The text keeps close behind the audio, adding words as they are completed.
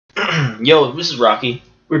Yo, this is Rocky.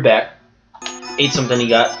 We're back. Ate something you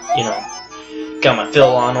got, got my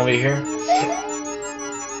fill on over here.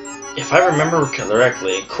 If I remember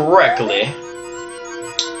correctly,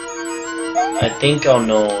 I think I'll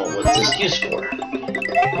know what this is used for.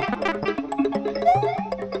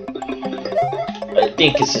 I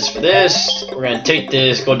think it's just for this. We're gonna take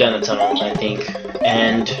this, go down the tunnel, I think.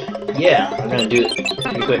 And yeah, we're gonna do it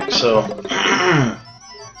pretty quick, so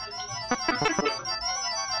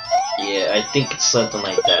yeah, I think it's something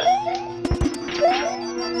like that.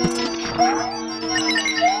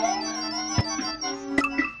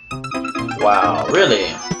 Wow,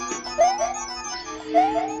 really?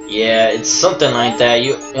 Yeah, it's something like that.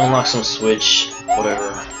 You unlock some switch,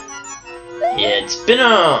 whatever. Yeah, it's been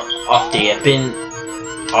a off day. I've been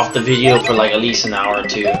off the video for like at least an hour or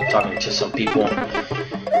two, talking to some people.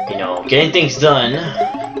 Getting things done.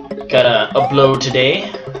 Gotta upload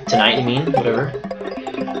tonight, I mean, whatever.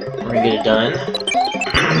 We're gonna get it done,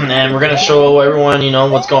 and we're gonna show everyone,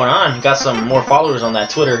 what's going on. Got some more followers on that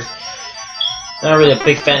Twitter. Not really a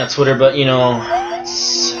big fan of Twitter, but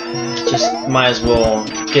it's just might as well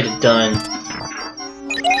get it done.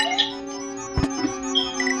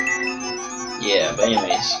 Yeah, but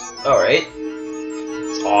anyways, alright.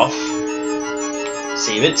 It's off.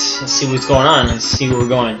 Save it. Let's see what's going on. Let's see where we're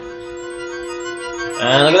going.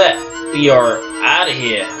 And look at that. We are out of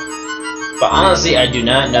here. But honestly, I do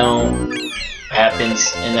not know what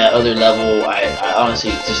happens in that other level. I honestly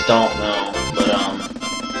just don't know. But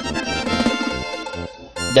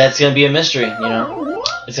that's gonna be a mystery,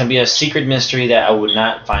 It's gonna be a secret mystery that I would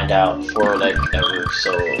not find out for like ever.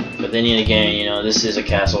 So, but then again, this is a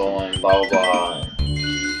castle and blah blah blah.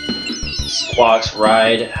 Squawks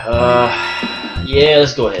ride. Yeah,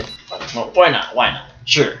 let's go ahead. Why not? Why not?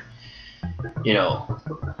 Sure.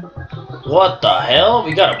 What the hell?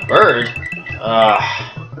 We got a bird.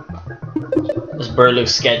 This bird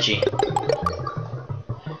looks sketchy.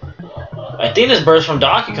 I think this bird's from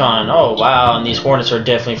Donkey Kong. Oh wow, and these hornets are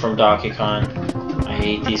definitely from Donkey Kong. I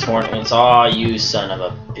hate these hornets. Aw, you son of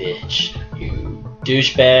a bitch. You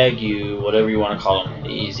douchebag, you whatever you want to call them.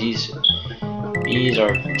 These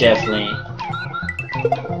are definitely...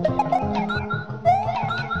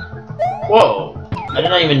 Whoa, I did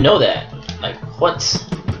not even know that. Like, what?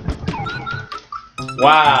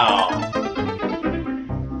 Wow.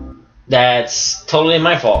 That's totally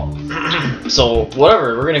my fault. So,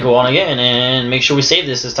 whatever, we're gonna go on again and make sure we save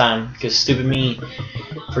this time, because stupid me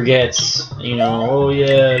forgets, oh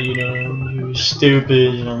yeah, you're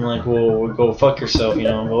stupid, and I'm like, well, go fuck yourself,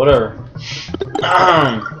 but whatever.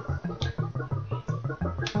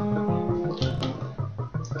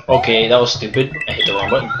 Okay, that was stupid. I hit the wrong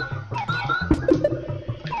button.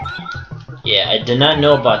 Yeah, I did not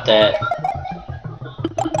know about that.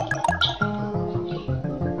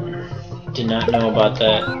 Did not know about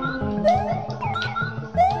that.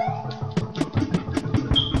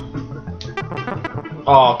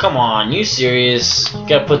 Oh, come on, you serious? You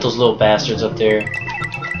gotta put those little bastards up there.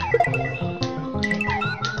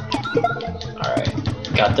 Alright,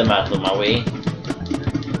 got them out of my way.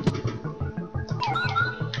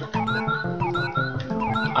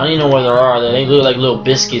 I don't even know where they are. They look like little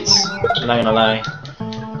biscuits. I'm not gonna lie.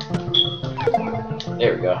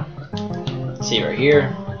 There we go. See right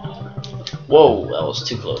here. Whoa, that was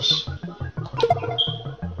too close.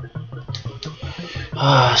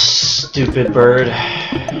 Ah, stupid bird.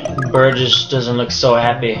 Bird just doesn't look so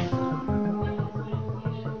happy.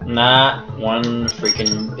 Not one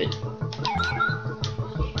freaking bit.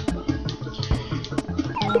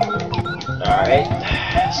 Alright,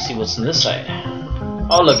 let's see what's on this side.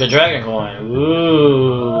 Oh, look, a dragon coin.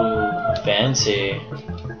 Ooh, fancy.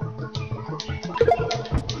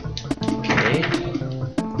 Okay.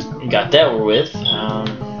 Got that we're with.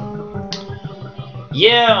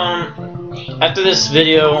 After this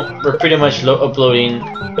video, we're pretty much uploading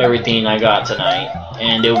everything I got tonight,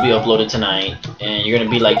 and it will be uploaded tonight, and you're gonna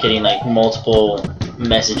be like getting like multiple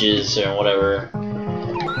messages or whatever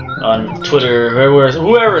on Twitter.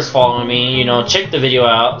 Whoever's following me, check the video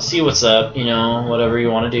out, see what's up, whatever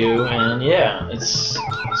you want to do, and yeah, it's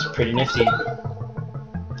pretty nifty.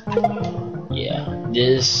 Yeah,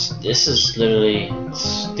 this is literally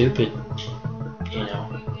stupid,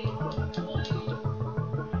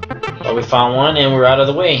 But we found one and we're out of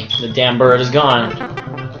the way. The damn bird is gone.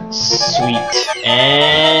 Sweet.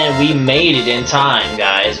 And we made it in time,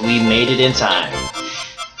 guys. We made it in time.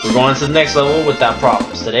 We're going to the next level without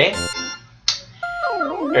problems today.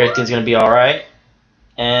 Everything's gonna be alright.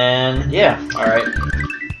 And yeah, alright.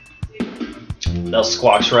 That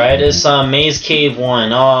squawks right. It's Maze Cave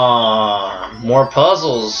 1. Oh, more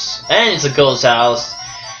puzzles. And it's a ghost house.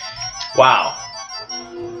 Wow.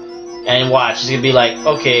 And watch, it's gonna be like,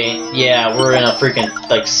 okay, yeah, we're in a freaking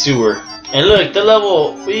like sewer. And look, the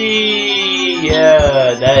level,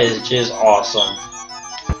 yeah, that is just awesome.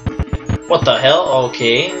 What the hell?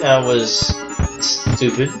 Okay, that was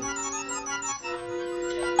stupid.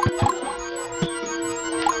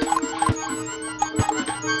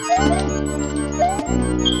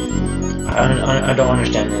 I don't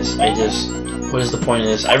understand this. What is the point of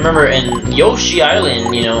this? I remember in Yoshi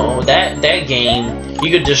Island, you know, that game, you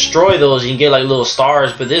could destroy those, you can get like little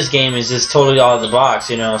stars, but this game is just totally out of the box,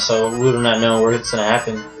 you know, so we do not know where it's gonna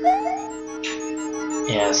happen.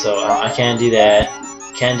 Yeah, so I can't do that.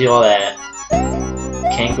 Can't do all that.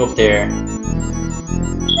 Can't go up there.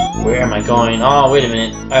 Where am I going? Oh, wait a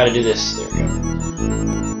minute. I gotta do this. There we go.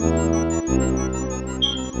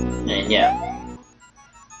 And yeah.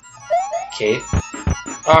 Okay.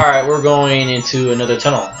 Alright, we're going into another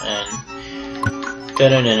tunnel. And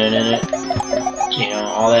you know,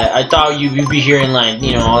 all that. I thought you'd be hearing like,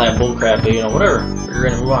 you know, all that bullcrap, but you know, whatever. We're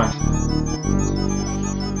gonna move on.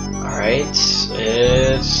 Alright.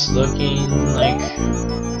 It's looking like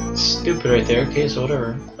stupid right there. Okay, so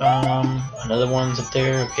whatever. Another one's up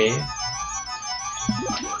there. Okay.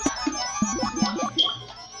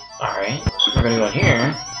 Alright. We're gonna go in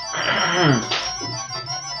here.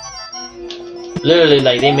 Literally,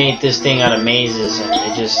 like, they made this thing out of mazes, and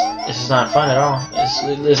it just, this is not fun at all.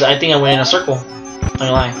 I think I went in a circle. Not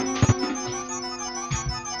gonna lie.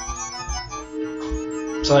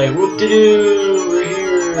 It's like, whoop-de-doo, we're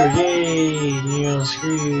here, yay, you know,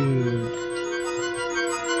 screwed.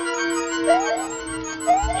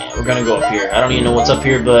 Yeah, we're gonna go up here. I don't even know what's up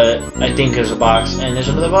here, but I think there's a box, and there's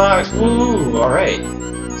another box. Woo, alright.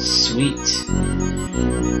 Sweet.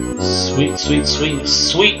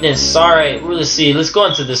 Sweetness. Alright, let's see. Let's go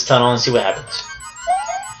into this tunnel and see what happens.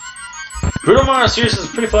 Bruno Mars series is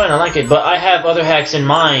pretty fun. I like it, but I have other hacks in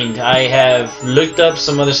mind. I have looked up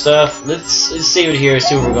some other stuff. Let's save it here.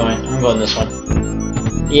 See where we're going. I'm going this one.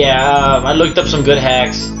 Yeah, I looked up some good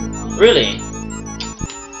hacks. Really?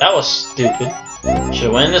 That was stupid. Should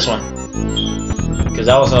have went in this one. Because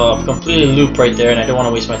that was a completely loop right there, and I don't want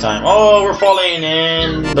to waste my time. Oh, we're falling,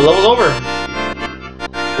 and the level's over.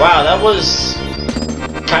 Wow, that was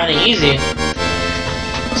kind of easy.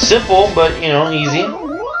 Simple, but, you know, easy.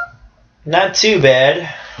 Not too bad.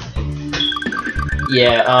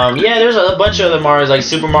 Yeah, yeah, there's a bunch of other Marios, like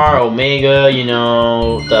Super Mario Omega, you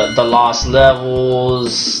know, the Lost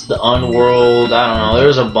Levels, the Unworld, I don't know,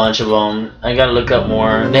 there's a bunch of them. I gotta look up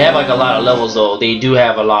more. They have like a lot of levels though, they do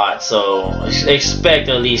have a lot, so expect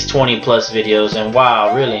at least 20 plus videos, and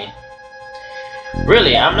wow, really?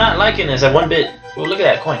 Really, I'm not liking this at one bit. Oh, look at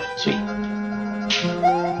that coin, sweet.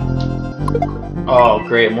 Oh,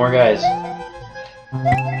 great, more guys.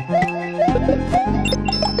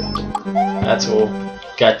 That's cool.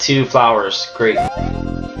 Got 2 flowers. Great.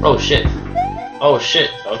 Oh shit. Oh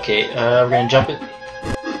shit. Okay, we're gonna jump it.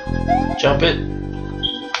 Jump it.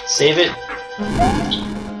 Save it.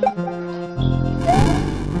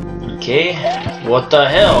 Okay. What the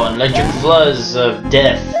hell? Electric floods of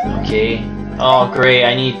death. Okay. Oh great,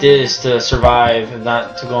 I need this to survive,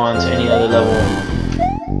 not to go on to any other level.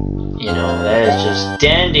 You know, that is just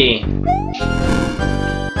dandy.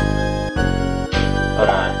 Hold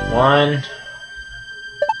on. 1,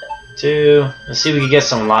 2. Let's see if we can get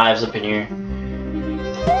some lives up in here.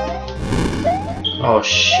 Oh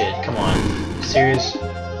shit, come on. Serious?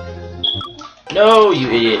 No, you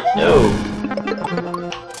idiot. No.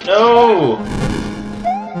 No!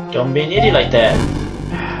 Don't be an idiot like that.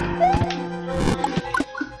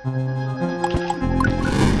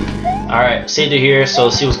 Alright, saved it here, so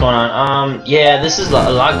let's see what's going on. Yeah, this is a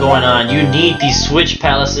lot going on. You need these switch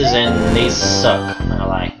palaces, and they suck. I'm not gonna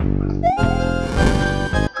lie.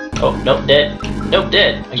 Oh, nope, dead. Nope,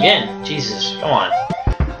 dead. Again. Jesus, come on.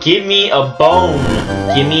 Give me a bone.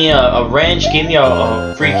 Give me a wrench. Give me a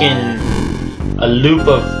freaking a loop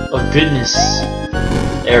of goodness.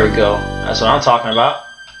 There we go. That's what I'm talking about.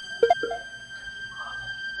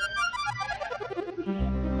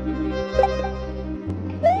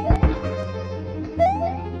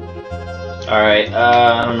 Alright,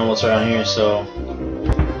 I don't know what's around here, so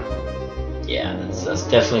yeah, that's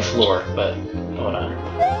definitely floor, but hold on.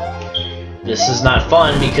 This is not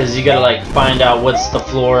fun because you gotta like find out what's the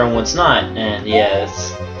floor and what's not, and yeah,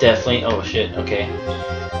 it's definitely, oh shit, okay.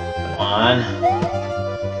 Come on.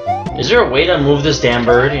 Is there a way to move this damn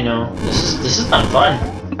bird, you know? This is not fun.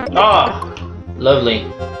 Ah, lovely.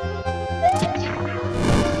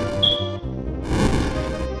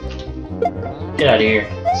 Get out of here.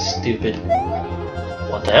 Stupid.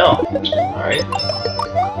 What the hell? Alright.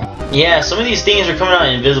 Yeah, some of these things are coming out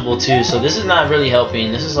invisible too, so this is not really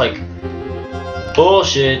helping. This is like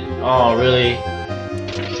bullshit. Oh, really?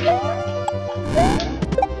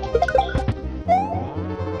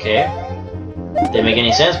 Okay. Didn't make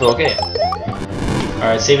any sense, but okay.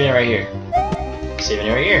 Alright, saving it right here. Saving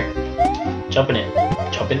it right here. Jumping it.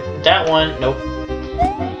 Jumping that one. Nope.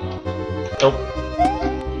 Nope.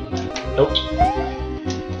 Nope.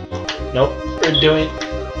 Nope. We're doing...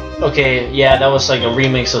 Okay, yeah, that was like a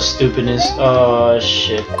remix of stupidness. Oh,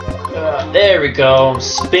 shit. There we go.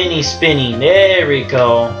 Spinny, spinny. There we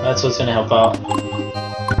go. That's what's gonna help out.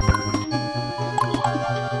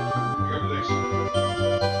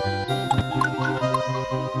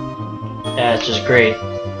 Yeah, it's just great.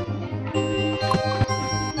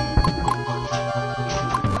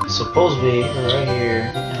 Supposedly, we're right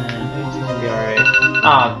here, and everything's gonna be alright.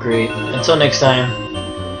 Ah, great. Until next time,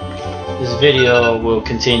 this video will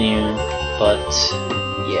continue, but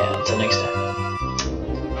yeah, until next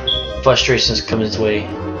time. Frustrations come its way.